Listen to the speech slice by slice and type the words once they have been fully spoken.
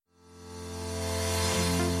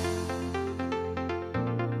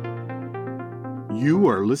You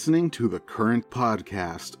are listening to the Current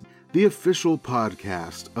Podcast, the official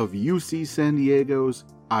podcast of UC San Diego's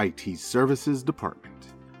IT Services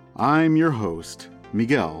Department. I'm your host,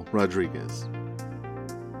 Miguel Rodriguez.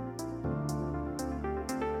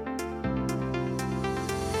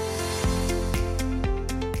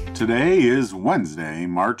 Today is Wednesday,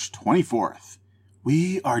 March 24th.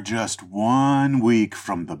 We are just 1 week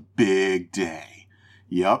from the big day.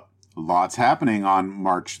 Yup, lots happening on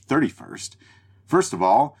March 31st. First of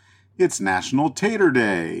all, it's National Tater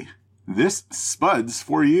Day. This spud's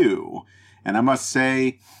for you. And I must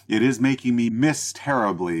say, it is making me miss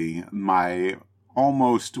terribly my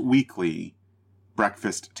almost weekly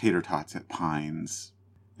breakfast tater tots at Pines.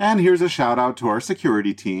 And here's a shout out to our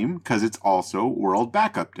security team, because it's also World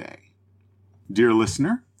Backup Day. Dear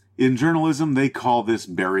listener, in journalism they call this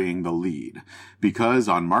burying the lead, because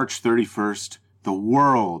on March 31st, the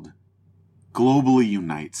world globally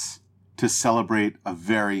unites to celebrate a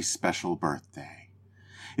very special birthday.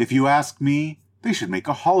 If you ask me, they should make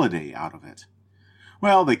a holiday out of it.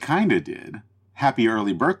 Well, they kinda did. Happy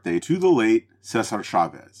early birthday to the late Cesar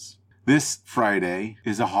Chavez. This Friday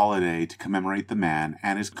is a holiday to commemorate the man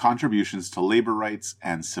and his contributions to labor rights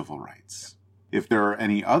and civil rights. If there are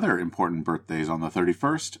any other important birthdays on the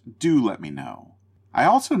 31st, do let me know. I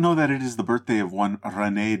also know that it is the birthday of one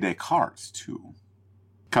René Descartes, too.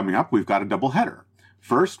 Coming up, we've got a doubleheader.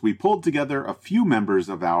 First, we pulled together a few members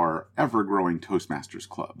of our ever-growing Toastmasters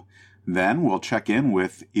Club. Then we'll check in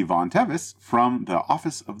with Yvonne Tevis from the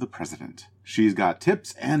Office of the President. She's got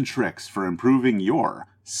tips and tricks for improving your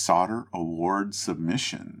Sauter Award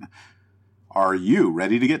submission. Are you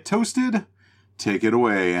ready to get toasted? Take it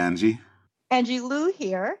away, Angie. Angie Liu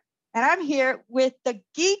here, and I'm here with the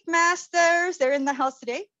GeekMasters. They're in the house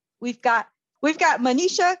today. We've got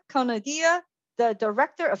Manisha Konadia, the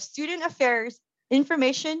Director of Student Affairs,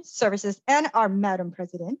 Information Services, and our Madam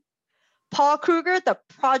President. Paul Kruger, the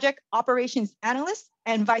Project Operations Analyst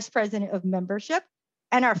and Vice President of Membership,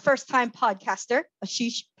 and our first-time podcaster,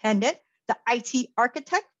 Ashish Pandit, the IT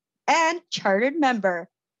Architect and Chartered Member.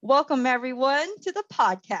 Welcome, everyone, to the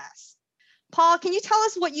podcast. Paul, can you tell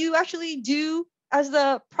us what you actually do as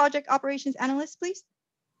the Project Operations Analyst, please?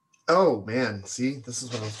 Oh, man. See, this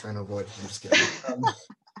is what I was trying to avoid. I'm just kidding.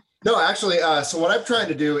 No, actually, so what I'm trying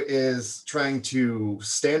to do is trying to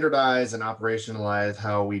standardize and operationalize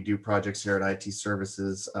how we do projects here at IT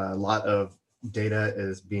Services. A lot of data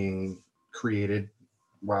is being created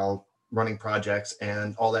while running projects,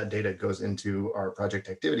 and all that data goes into our Project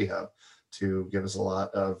Activity Hub to give us a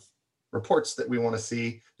lot of reports that we want to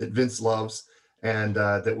see, that Vince loves, and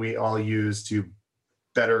that we all use to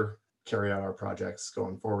better carry out our projects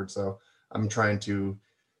going forward. So I'm trying to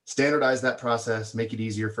standardize that process, make it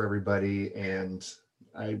easier for everybody, and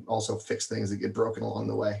I also fix things that get broken along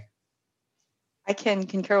the way. I can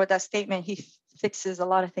concur with that statement. He fixes a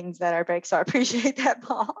lot of things that are breaks, so I appreciate that,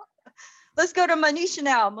 Paul. Let's go to Manisha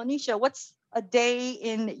now. Manisha, what's a day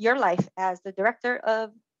in your life as the Director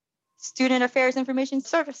of Student Affairs Information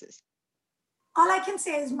Services? All I can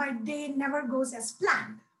say is my day never goes as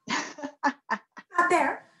planned. Not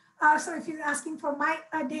there. So if you're asking for my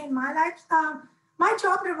day in my life, my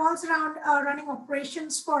job revolves around running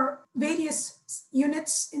operations for various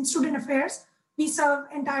units in student affairs. We serve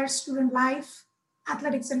entire student life,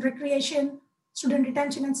 athletics and recreation, student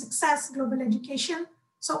retention and success, global education.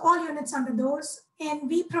 So all units under those. And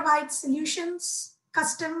we provide solutions,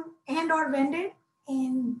 custom and or vended.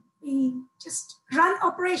 And we just run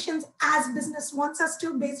operations as business wants us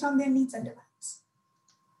to based on their needs and demands.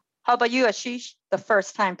 How about you, Ashish, the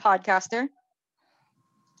first-time podcaster?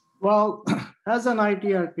 Well, as an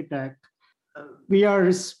IT architect, we are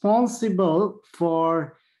responsible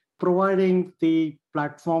for providing the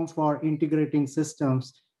platform for integrating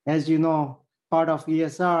systems. As you know, part of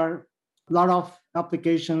ESR, a lot of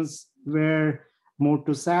applications were moved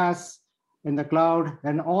to SaaS in the cloud,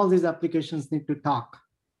 and all these applications need to talk.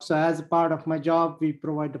 So as a part of my job, we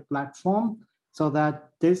provide a platform so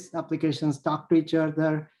that these applications talk to each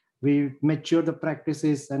other. We mature the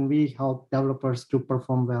practices, and we help developers to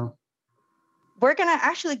perform well. We're going to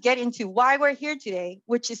actually get into why we're here today,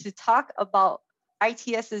 which is to talk about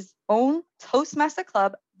ITS's own Toastmaster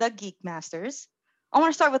Club, the GeekMasters. I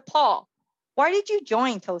want to start with Paul. Why did you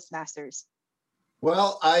join Toastmasters?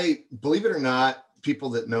 Well, I believe it or not,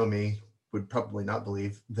 people that know me would probably not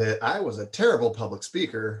believe that I was a terrible public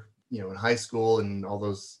speaker, in high school and all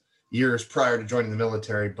those years prior to joining the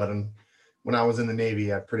military. But when I was in the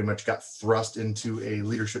Navy, I pretty much got thrust into a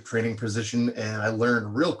leadership training position, and I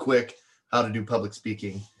learned real quick how to do public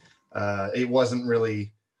speaking. It wasn't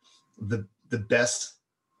really the best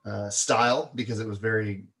style because it was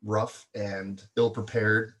very rough and ill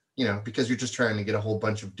prepared, because you're just trying to get a whole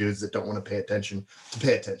bunch of dudes that don't want to pay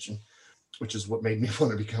attention, which is what made me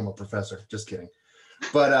want to become a professor. Just kidding.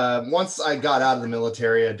 But once I got out of the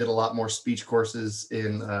military, I did a lot more speech courses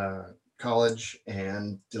in college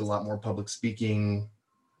and did a lot more public speaking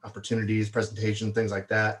opportunities, presentations, things like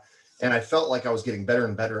that. And I felt like I was getting better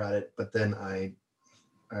and better at it. But then I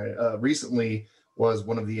recently was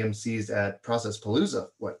one of the MCs at Process Palooza,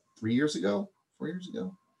 3 years ago? 4 years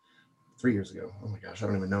ago? 3 years ago. Oh my gosh, I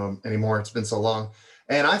don't even know him anymore. It's been so long.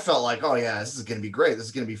 And I felt like, oh yeah, this is going to be great. This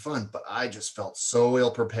is going to be fun. But I just felt so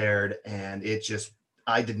ill prepared. And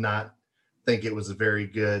I did not think it was a very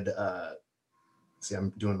good, see,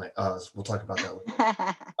 I'm doing my we'll talk about that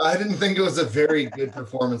later. I didn't think it was a very good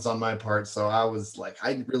performance on my part. So I was like,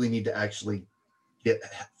 I really need to actually get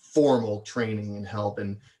formal training and help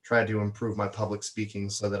and try to improve my public speaking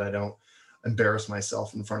so that I don't embarrass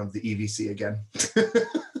myself in front of the EVC again.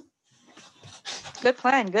 Good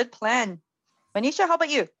plan. Good plan. Manisha, how about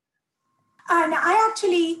you? And I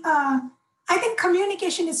actually, I think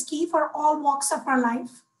communication is key for all walks of our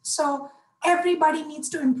life. So everybody needs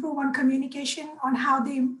to improve on communication, on how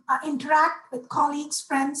they interact with colleagues,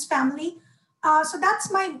 friends, family. So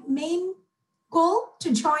that's my main goal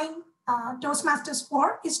to join Toastmasters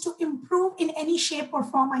for, is to improve in any shape or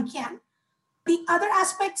form I can. The other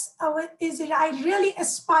aspects of it is that I really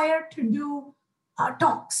aspire to do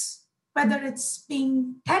talks, whether it's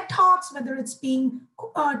being TED Talks, whether it's being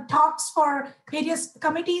talks for various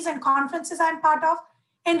committees and conferences I'm part of.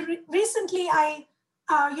 And recently I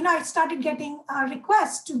started getting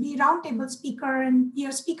requests to be roundtable speaker and be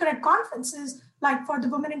a speaker at conferences, like for the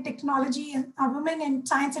Women in Technology and Women in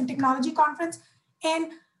Science and Technology Conference.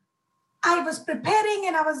 And I was preparing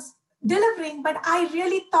and I was delivering, but I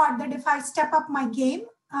really thought that if I step up my game,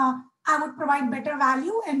 I would provide better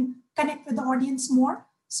value and connect with the audience more.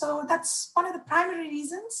 So that's one of the primary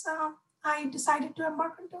reasons I decided to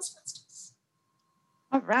embark on Toastmasters.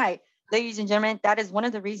 All right. Ladies and gentlemen, that is one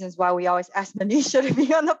of the reasons why we always ask Manisha to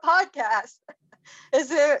be on the podcast.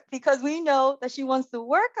 Is it because we know that she wants to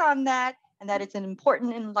work on that and that it's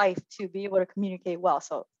important in life to be able to communicate well.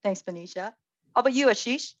 So thanks, Manisha. How about you,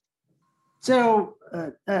 Ashish? So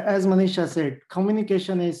as Manisha said,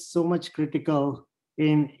 communication is so much critical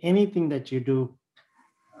in anything that you do.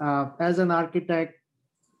 As an architect,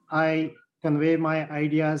 I convey my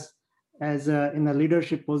ideas. As in a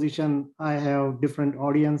leadership position, I have different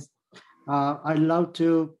audience. I love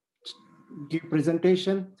to give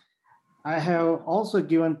presentation. I have also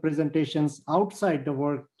given presentations outside the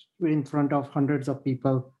work in front of hundreds of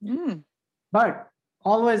people. But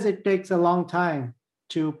always it takes a long time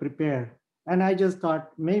to prepare. And I just thought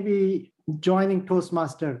maybe joining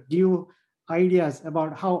Toastmaster, give ideas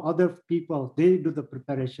about how other people, they do the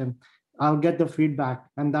preparation. I'll get the feedback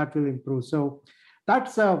and that will improve. So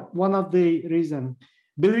that's one of the reasons.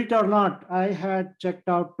 Believe it or not, I had checked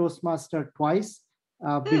out Toastmaster twice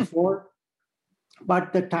before,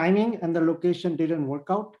 but the timing and the location didn't work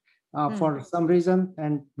out for some reason.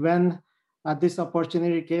 And when this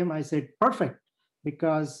opportunity came, I said, perfect,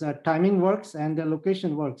 because timing works and the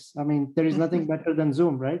location works. I mean, there is nothing better than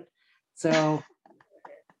Zoom, right? So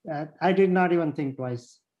I did not even think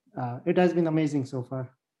twice. It has been amazing so far.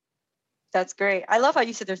 That's great. I love how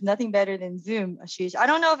you said there's nothing better than Zoom, Ashish. I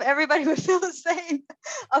don't know if everybody would feel the same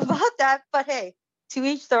about that, but hey, to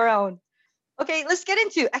each their own. Okay, let's get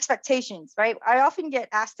into expectations, right? I often get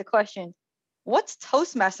asked the question, what's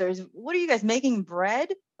Toastmasters? What are you guys making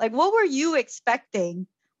bread? Like, what were you expecting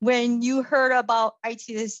when you heard about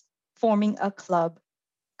ITS forming a club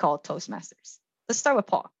called Toastmasters? Let's start with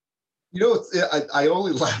Paul. I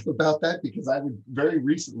only laugh about that because I very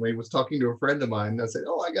recently was talking to a friend of mine and I said,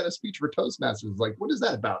 oh, I got a speech for Toastmasters. Like, what is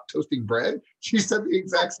that about? Toasting bread? She said the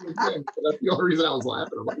exact same thing. So that's the only reason I was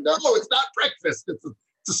laughing. I'm like, no, it's not breakfast. It's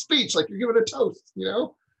a speech, like you're giving a toast,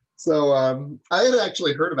 So I had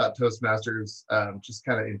actually heard about Toastmasters just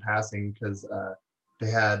kind of in passing because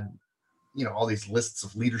they had, all these lists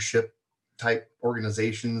of leadership type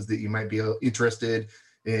organizations that you might be interested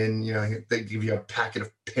in. They give you a packet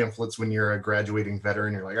of pamphlets when you're a graduating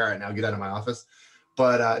veteran. You're like, all right, now get out of my office.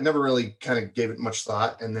 But I never really kind of gave it much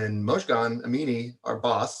thought. And then Mojgan Amini, our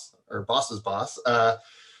boss, or boss's boss,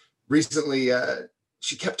 recently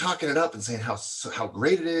she kept talking it up and saying how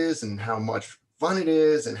great it is and how much fun it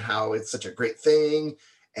is and how it's such a great thing.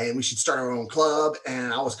 And we should start our own club.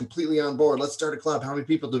 And I was completely on board. Let's start a club. How many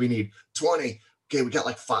people do we need? 20. Okay, we got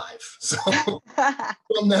like 5. So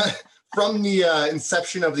from the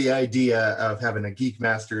inception of the idea of having a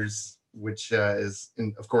GeekMasters, which is,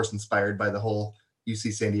 of course, inspired by the whole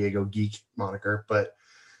UC San Diego geek moniker. But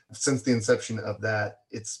since the inception of that,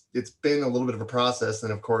 it's been a little bit of a process.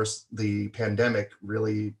 And of course, the pandemic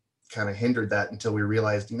really kind of hindered that until we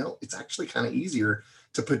realized, it's actually kind of easier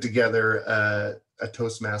to put together a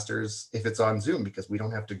Toastmasters if it's on Zoom, because we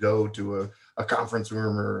don't have to go to a conference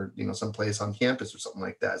room or, someplace on campus or something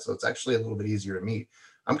like that. So it's actually a little bit easier to meet.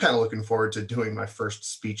 I'm kind of looking forward to doing my first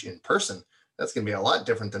speech in person. That's going to be a lot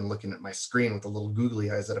different than looking at my screen with the little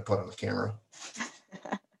googly eyes that I put on the camera.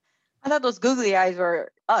 I thought those googly eyes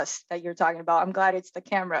were us that you're talking about. I'm glad it's the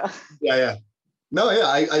camera. Yeah. No, yeah,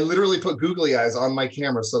 I literally put googly eyes on my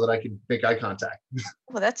camera so that I could make eye contact.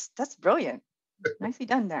 Well, that's brilliant. Nicely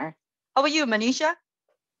done there. How about you, Manisha?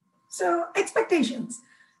 So expectations.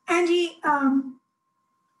 Angie,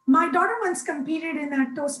 my daughter once competed in a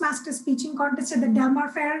Toastmasters speaking contest at the Del Mar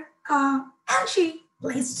Fair, and she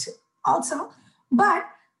placed also. But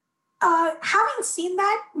having seen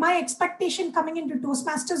that, my expectation coming into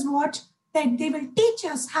Toastmasters was that they will teach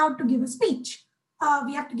us how to give a speech.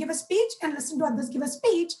 We have to give a speech and listen to others give a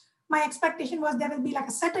speech. My expectation was there will be like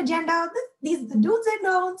a set agenda. These are the do's and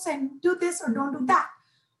don'ts, and do this or don't do that.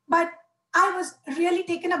 But I was really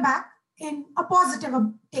taken aback, in a positive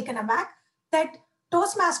taken aback, that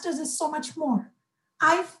Toastmasters is so much more.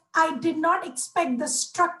 I did not expect the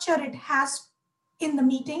structure it has in the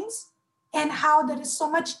meetings, and how there is so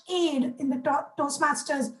much aid in the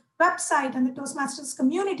Toastmasters website and the Toastmasters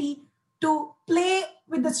community to play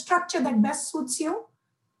with the structure that best suits you.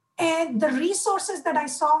 And the resources that I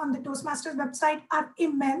saw on the Toastmasters website are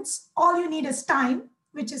immense. All you need is time,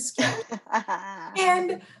 which is scarce.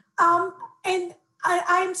 and I'm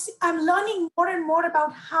learning more and more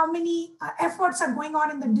about how many efforts are going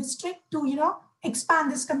on in the district to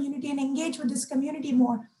expand this community and engage with this community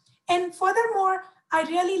more. And furthermore, I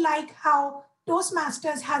really like how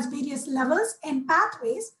Toastmasters has various levels and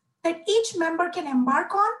pathways that each member can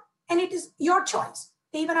embark on, and it is your choice.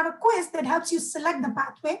 They even have a quiz that helps you select the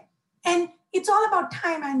pathway. And it's all about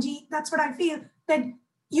time, Angie. That's what I feel, that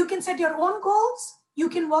you can set your own goals, you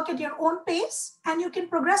can work at your own pace, and you can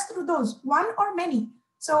progress through those, one or many.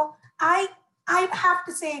 So I have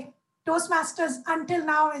to say, Toastmasters until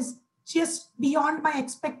now is just beyond my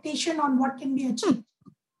expectation on what can be achieved.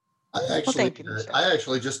 I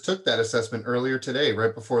actually just took that assessment earlier today,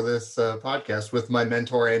 right before this podcast, with my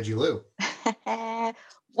mentor, Angie Liu.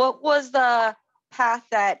 What was the path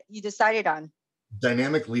that you decided on?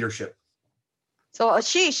 Dynamic leadership. So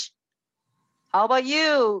Ashish, how about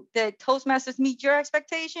you? Did Toastmasters meet your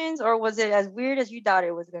expectations, or was it as weird as you thought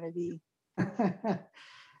it was going to be?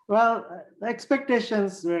 Well, the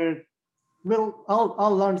expectations were,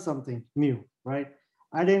 I'll learn something new, right?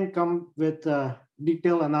 I didn't come with a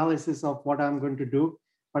detailed analysis of what I'm going to do,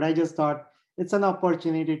 but I just thought it's an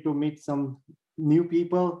opportunity to meet some new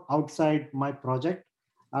people outside my project.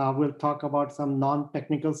 We'll talk about some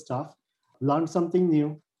non-technical stuff, learn something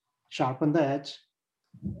new, sharpen the edge.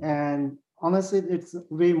 And honestly, it's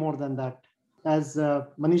way more than that. As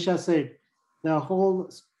Manisha said, the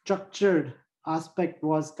whole structured aspect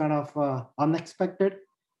was kind of unexpected,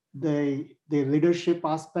 the leadership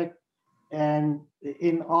aspect, and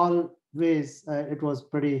in all ways, it was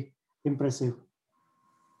pretty impressive.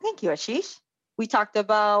 Thank you, Ashish. We talked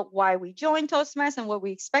about why we joined Toastmasters and what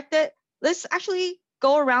we expected. Let's actually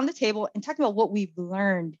go around the table and talk about what we've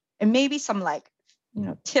learned, and maybe some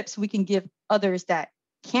tips we can give others that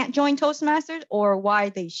can't join Toastmasters, or why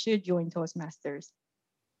they should join Toastmasters.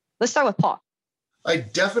 Let's start with Paul. I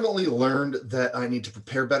definitely learned that I need to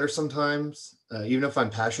prepare better sometimes, even if I'm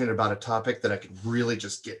passionate about a topic that I could really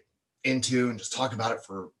just get into and just talk about it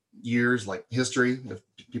for years, like history. If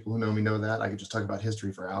people who know me know that, I could just talk about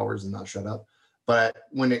history for hours and not shut up. But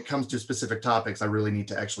when it comes to specific topics, I really need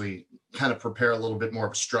to actually kind of prepare a little bit more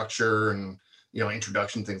of a structure and,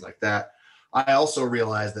 introduction, things like that. I also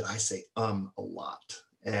realized that I say a lot,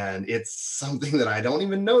 and it's something that I don't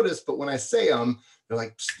even notice. But when I say they're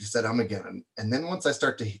like, you said again. And then once I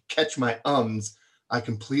start to catch my ums, I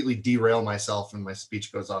completely derail myself and my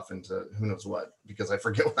speech goes off into who knows what, because I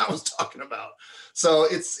forget what I was talking about. So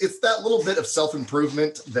it's that little bit of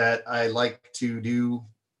self-improvement that I like to do.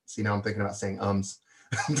 See, now I'm thinking about saying ums.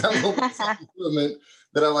 That little bit of self-improvement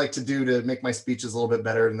that I like to do to make my speeches a little bit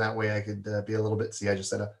better. And that way I could be a little bit, I just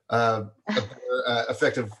said a better,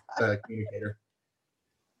 effective communicator.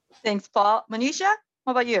 Thanks, Paul. Manisha,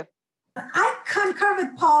 how about you? I concur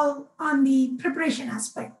with Paul on the preparation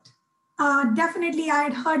aspect. Definitely, I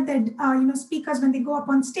had heard that speakers, when they go up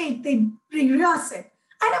on stage, they rehearse it.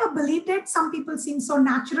 I never believed it. Some people seem so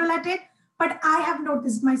natural at it, but I have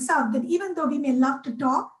noticed myself that even though we may love to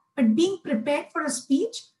talk, but being prepared for a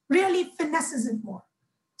speech really finesses it more.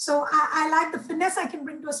 So I like the finesse I can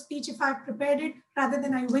bring to a speech if I've prepared it rather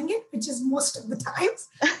than I wing it, which is most of the times.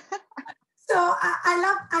 So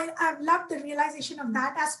I've loved the realization of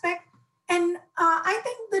that aspect. And I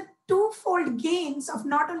think the twofold gains of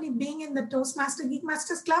not only being in the Toastmaster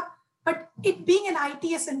GeekMasters Club, but it being an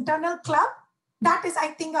ITS internal club, that is, I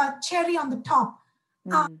think, a cherry on the top.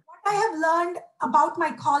 What I have learned about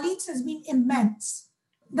my colleagues has been immense.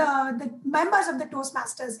 The members of the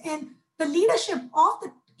Toastmasters and the leadership of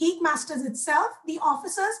the GeekMasters itself, the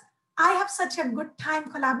officers, I have such a good time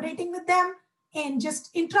collaborating with them and just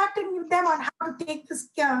interacting with them on how to take this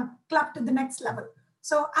club to the next level.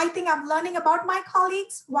 So I think I'm learning about my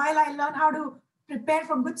colleagues while I learn how to prepare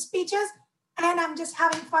for good speeches, and I'm just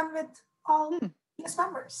having fun with all these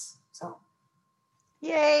members. So,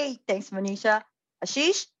 yay! Thanks, Manisha.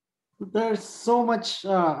 Ashish? There's so much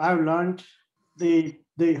I've learned.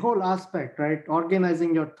 The whole aspect, right?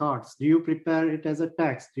 Organizing your thoughts. Do you prepare it as a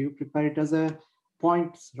text? Do you prepare it as a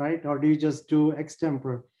points, right? Or do you just do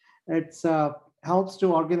extempore? It's helps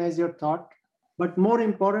to organize your thought, but more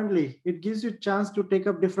importantly, it gives you a chance to take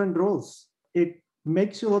up different roles. It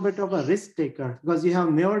makes you a bit of a risk taker because you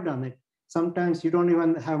have never done it. Sometimes you don't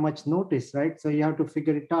even have much notice, right? So you have to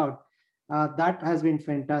figure it out. That has been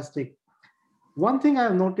fantastic. One thing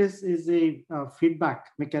I've noticed is a feedback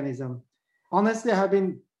mechanism. Honestly, I have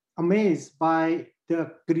been amazed by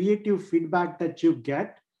the creative feedback that you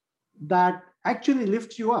get that actually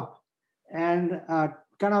lifts you up and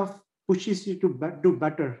kind of pushes you to do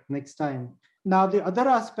better next time. Now, the other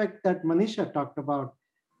aspect that Manisha talked about,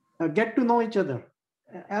 get to know each other.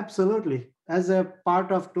 Absolutely. As a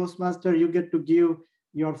part of Toastmaster, you get to give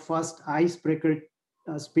your first icebreaker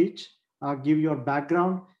speech, give your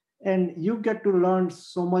background, and you get to learn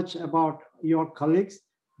so much about your colleagues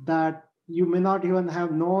that you may not even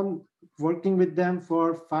have known working with them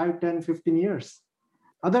for 5, 10, 15 years.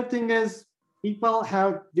 Other thing is people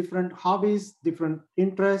have different hobbies, different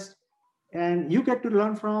interests, and you get to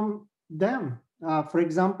learn from them. For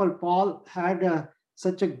example, Paul had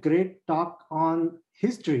such a great talk on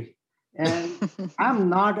history. And I'm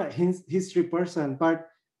not a history person, but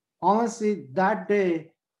honestly, that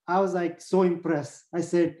day, I was like so impressed. I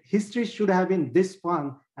said, history should have been this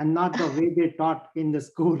fun and not the way they taught in the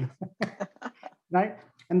school. Right?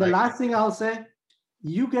 And the last thing I'll say,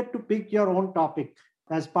 you get to pick your own topic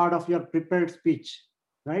as part of your prepared speech,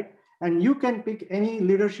 right? And you can pick any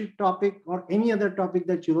leadership topic or any other topic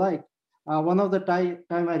that you like. One of the time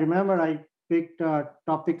I remember I picked a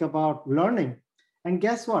topic about learning. And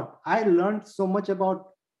guess what? I learned so much about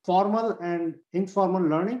formal and informal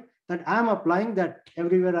learning that I'm applying that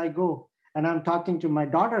everywhere I go. And I'm talking to my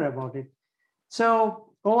daughter about it.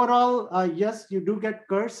 So overall, yes, you do get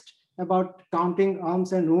cursed about counting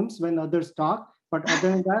arms and rooms when others talk. But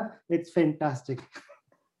other than that, it's fantastic.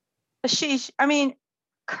 Ashish, I mean,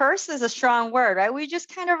 curse is a strong word, right? We just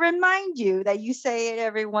kind of remind you that you say it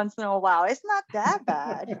every once in a while. It's not that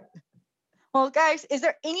bad. Well, guys, is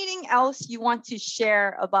there anything else you want to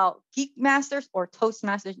share about GeekMasters or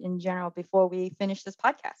Toastmasters in general before we finish this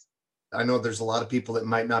podcast? I know there's a lot of people that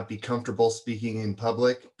might not be comfortable speaking in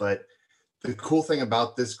public, but the cool thing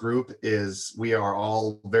about this group is we are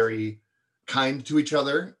all very kind to each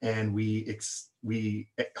other, and we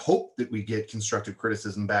hope that we get constructive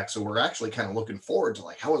criticism back. So we're actually kind of looking forward to,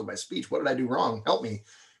 like, how was my speech? What did I do wrong? Help me.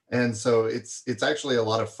 And so it's actually a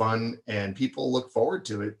lot of fun, and people look forward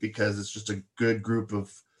to it because it's just a good group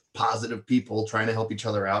of positive people trying to help each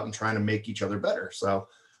other out and trying to make each other better. So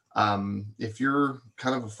if you're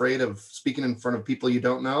kind of afraid of speaking in front of people you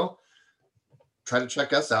don't know, try to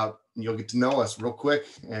check us out, and you'll get to know us real quick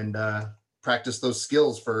and practice those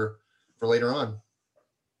skills for later on.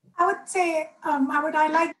 I would say I would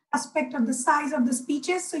highlight the aspect of the size of the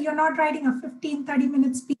speeches. So you're not writing a 15,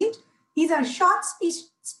 30-minute speech. These are short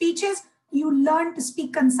speeches. You learn to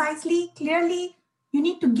speak concisely, clearly. You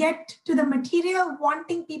need to get to the material,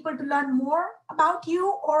 wanting people to learn more about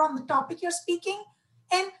you or on the topic you're speaking.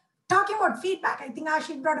 And talking about feedback, I think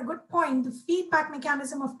Ashish brought a good point. The feedback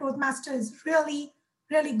mechanism of Toastmaster is really,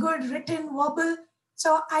 really good, written, verbal.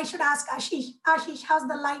 So I should ask Ashish, how's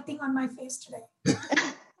the lighting on my face today?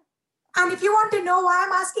 And if you want to know why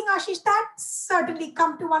I'm asking Ashish that, certainly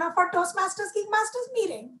come to one of our Toastmasters GeekMasters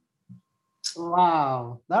meeting.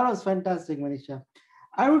 Wow, that was fantastic, Manisha.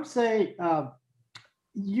 I would say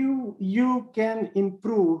you can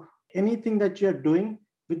improve anything that you're doing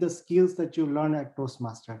with the skills that you learn at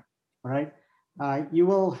Toastmaster, right? You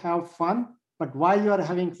will have fun, but while you are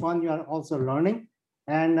having fun, you are also learning,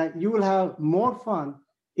 and you will have more fun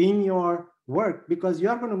in your work because you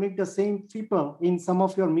are going to meet the same people in some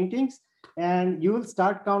of your meetings, and you will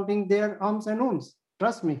start counting their arms and ooms.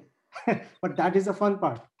 Trust me. But that is a fun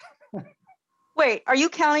part. Wait, are you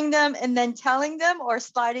counting them and then telling them, or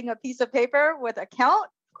sliding a piece of paper with a count?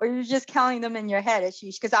 Or you're just counting them in your head,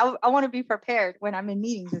 Ashish? Because I want to be prepared when I'm in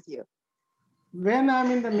meetings with you. When I'm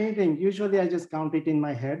in the meeting, usually I just count it in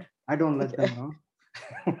my head. I don't let them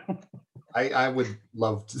know. I would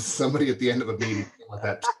love somebody at the end of a meeting like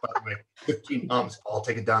that. By the way, 15 pumps, Paul,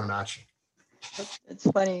 take it down a notch. It's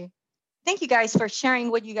funny. Thank you guys for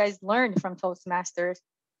sharing what you guys learned from Toastmasters.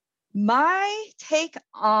 My take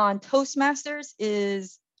on Toastmasters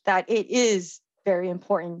is that it is very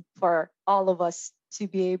important for all of us to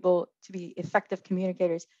be able to be effective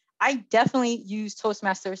communicators. I definitely use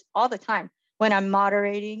Toastmasters all the time when I'm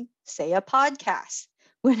moderating, say, a podcast,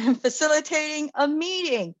 when I'm facilitating a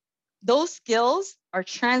meeting. Those skills are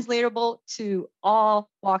translatable to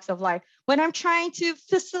all walks of life. When I'm trying to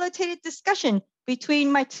facilitate a discussion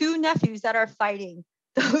between my two nephews that are fighting,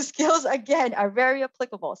 those skills, again, are very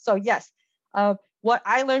applicable. So yes, what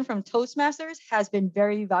I learned from Toastmasters has been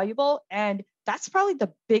very valuable. And that's probably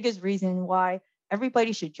the biggest reason why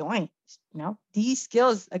everybody should join. These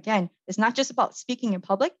skills, again, it's not just about speaking in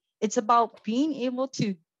public. It's about being able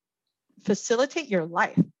to facilitate your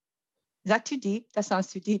life. Is that too deep? That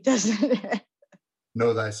sounds too deep, doesn't it?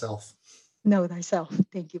 Know thyself. Know thyself.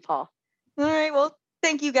 Thank you, Paul. All right. Well,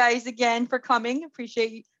 thank you guys again for coming.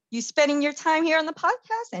 Appreciate you spending your time here on the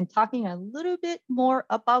podcast and talking a little bit more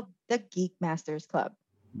about the GeekMasters Club.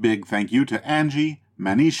 Big thank you to Angie,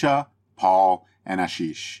 Manisha, Paul, and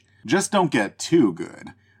Ashish. Just don't get too good.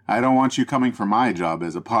 I don't want you coming for my job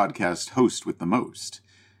as a podcast host with the most.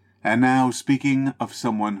 And now, speaking of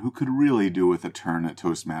someone who could really do with a turn at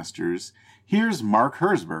Toastmasters, here's Mark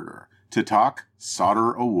Herzberger to talk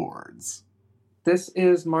Solder Awards. This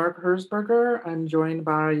is Mark Herzberger. I'm joined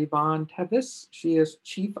by Yvonne Tevis. She is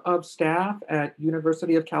Chief of Staff at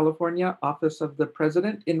University of California, Office of the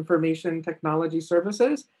President, Information Technology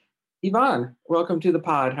Services. Yvonne, welcome to the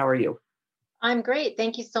pod. How are you? I'm great.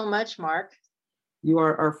 Thank you so much, Mark. You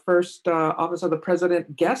are our first Office of the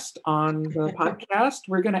President guest on the podcast.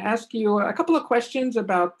 We're going to ask you a couple of questions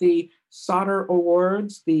about the Solder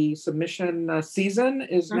Awards. The submission season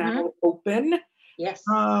is now open. Yes.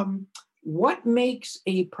 What makes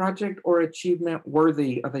a project or achievement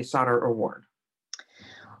worthy of a Solder Award?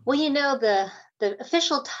 Well, the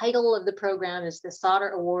official title of the program is the Solder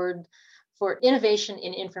Award for Innovation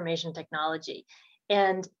in Information Technology.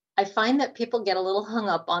 And I find that people get a little hung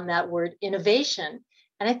up on that word innovation.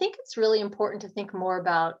 And I think it's really important to think more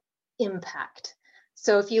about impact.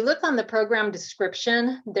 So if you look on the program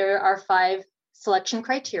description, there are 5 selection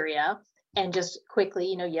criteria. And just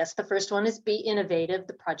quickly, yes, the first one is be innovative.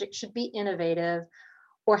 The project should be innovative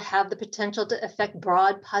or have the potential to affect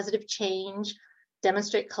broad positive change,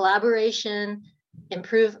 demonstrate collaboration,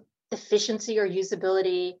 improve efficiency or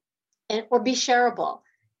usability, or be shareable.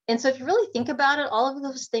 And so if you really think about it, all of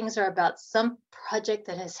those things are about some project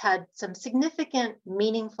that has had some significant,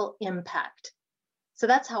 meaningful impact. So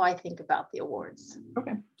that's how I think about the awards.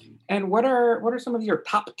 Okay. And what are some of your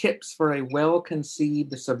top tips for a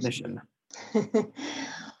well-conceived submission?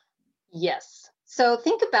 Yes. So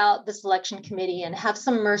think about the selection committee and have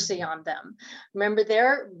some mercy on them. Remember,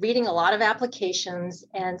 they're reading a lot of applications.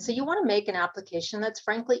 And so you want to make an application that's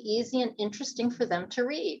frankly easy and interesting for them to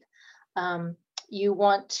read. You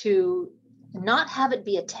want to not have it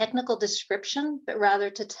be a technical description, but rather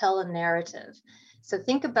to tell a narrative. So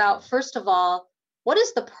think about, first of all, what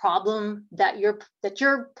is the problem that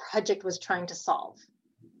your project was trying to solve?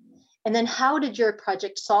 And then how did your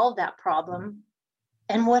project solve that problem?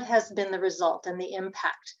 And what has been the result and the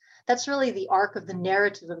impact? That's really the arc of the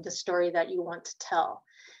narrative of the story that you want to tell.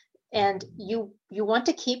 And you want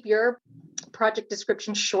to keep your project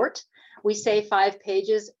description short. We say 5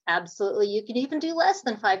 pages. Absolutely. You can even do less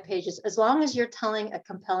than 5 pages as long as you're telling a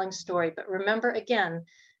compelling story. But remember, again,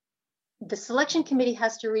 the selection committee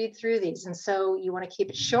has to read through these. And so you want to keep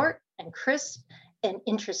it short and crisp and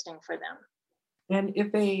interesting for them. And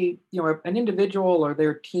if an individual or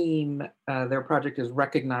their team, their project is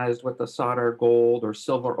recognized with the Solder Gold or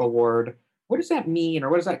Silver Award, what does that mean, or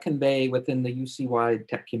what does that convey within the UC-wide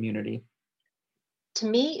tech community? To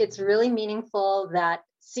me, it's really meaningful that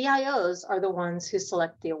CIOs are the ones who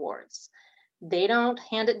select the awards. They don't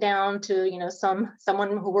hand it down to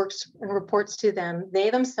someone who works and reports to them. They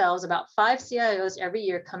themselves, about 5 CIOs every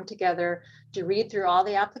year, come together to read through all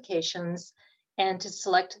the applications and to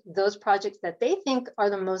select those projects that they think are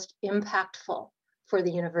the most impactful for the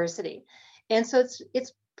university. And so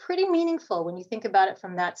it's pretty meaningful when you think about it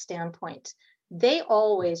from that standpoint. They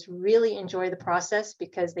always really enjoy the process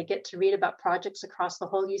because they get to read about projects across the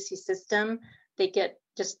whole UC system. They get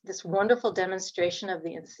just this wonderful demonstration of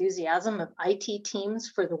the enthusiasm of IT teams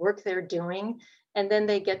for the work they're doing. And then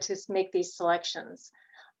they get to make these selections.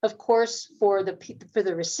 Of course, for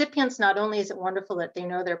the recipients, not only is it wonderful that they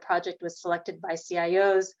know their project was selected by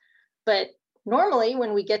CIOs, but normally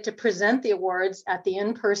when we get to present the awards at the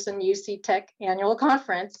in-person UC Tech annual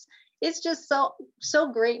conference, it's just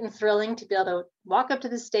so great and thrilling to be able to walk up to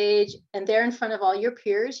the stage and there in front of all your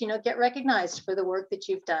peers, get recognized for the work that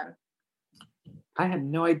you've done. I had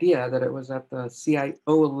no idea that it was at the CIO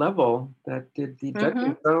level that did the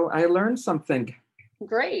judging. So I learned something.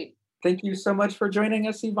 Great. Thank you so much for joining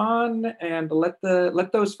us, Yvonne. And let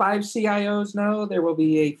those 5 CIOs know there will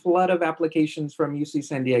be a flood of applications from UC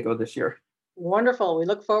San Diego this year. Wonderful. We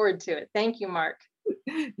look forward to it. Thank you, Mark.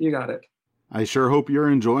 You got it. I sure hope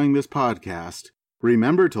you're enjoying this podcast.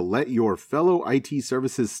 Remember to let your fellow IT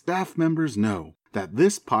services staff members know that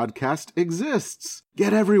this podcast exists.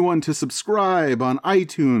 Get everyone to subscribe on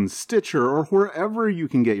iTunes, Stitcher, or wherever you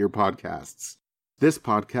can get your podcasts. This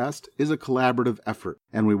podcast is a collaborative effort,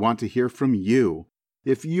 and we want to hear from you.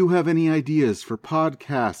 If you have any ideas for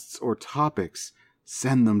podcasts or topics,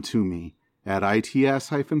 send them to me at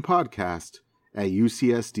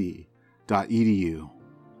its-podcast@ucsd.edu.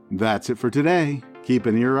 That's it for today. Keep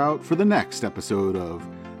an ear out for the next episode of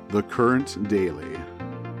The Current Daily.